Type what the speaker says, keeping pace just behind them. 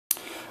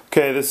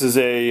Okay, this is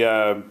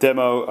a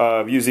demo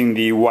of using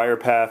the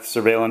Wirepath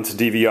surveillance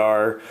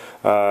DVR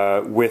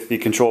with the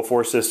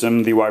Control4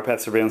 system. The Wirepath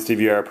surveillance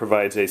DVR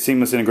provides a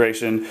seamless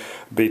integration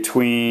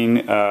between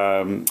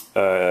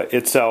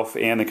itself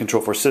and the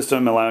Control4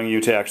 system, allowing you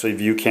to actually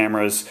view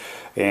cameras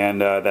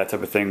and that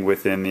type of thing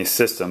within the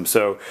system.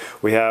 So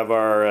we have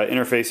our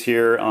interface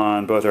here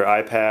on both our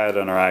iPad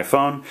and our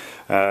iPhone,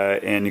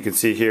 and you can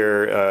see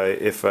here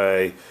if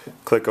I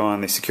click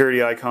on the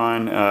security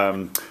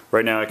icon,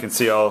 right now I can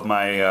see all of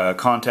my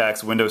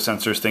contacts, window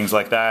sensors, things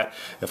like that.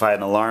 If I had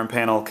an alarm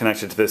panel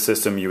connected to this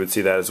system, you would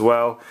see that as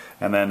well.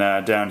 And then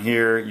down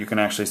here you can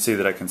actually see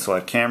that I can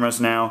select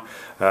cameras now,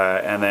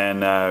 and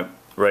then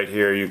right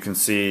here you can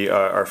see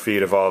our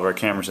feed of all of our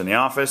cameras in the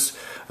office.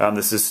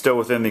 This is still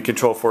within the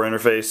Control4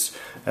 interface,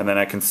 and then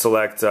I can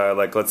select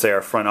like let's say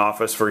our front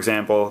office, for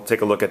example.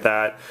 Take a look at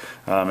that.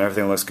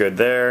 Everything looks good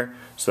there.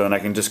 So then I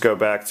can just go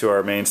back to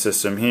our main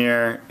system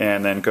here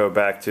and then go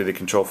back to the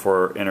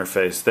Control4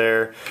 interface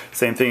there.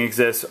 Same thing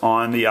exists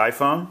on the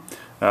iPhone.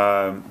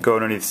 Go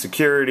underneath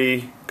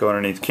security, go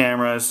underneath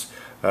cameras.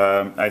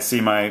 I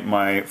see my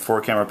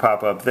 4-camera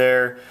pop up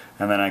there,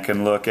 and then I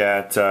can look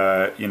at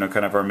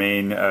kind of our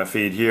main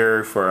feed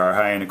here for our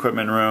high-end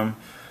equipment room.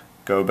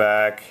 Go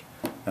back,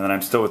 and then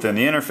I'm still within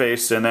the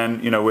interface, and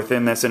then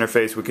within this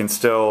interface we can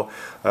still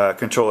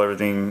control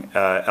everything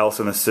else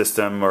in the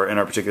system or in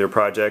our particular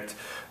project.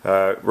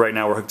 Right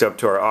now we're hooked up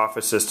to our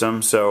office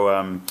system,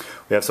 so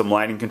we have some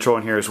lighting control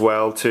in here as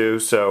well too.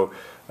 So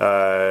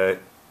I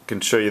can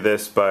show you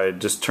this by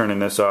just turning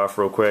this off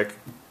real quick.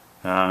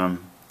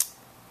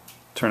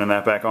 Turning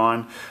that back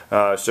on.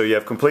 So you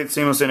have complete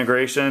seamless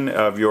integration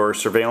of your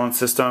surveillance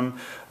system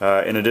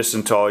in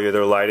addition to all your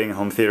other lighting and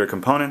home theater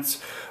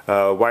components.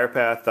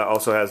 Wirepath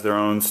also has their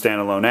own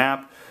standalone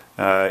app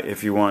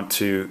if you want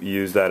to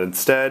use that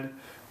instead.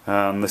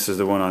 This is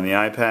the one on the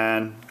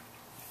iPad.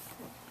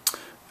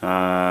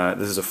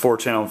 This is a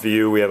 4-channel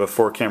view. We have a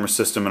 4-camera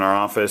system in our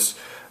office.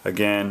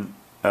 Again,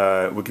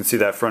 we can see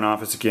that front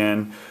office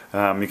again.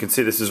 You can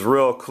see this is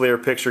real clear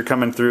picture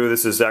coming through.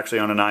 This is actually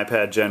on an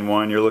iPad Gen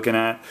 1 you're looking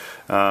at.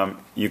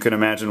 You can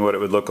imagine what it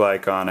would look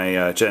like on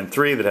a Gen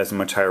 3 that has a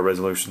much higher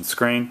resolution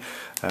screen.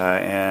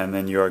 And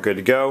then you are good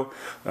to go.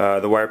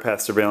 The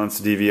Wirepath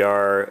surveillance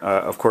DVR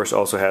of course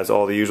also has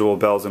all the usual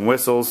bells and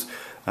whistles,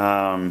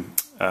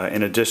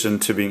 in addition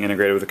to being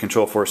integrated with the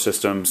Control4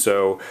 system.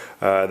 So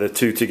the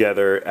two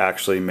together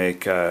actually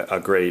make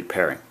a great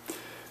pairing.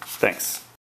 Thanks.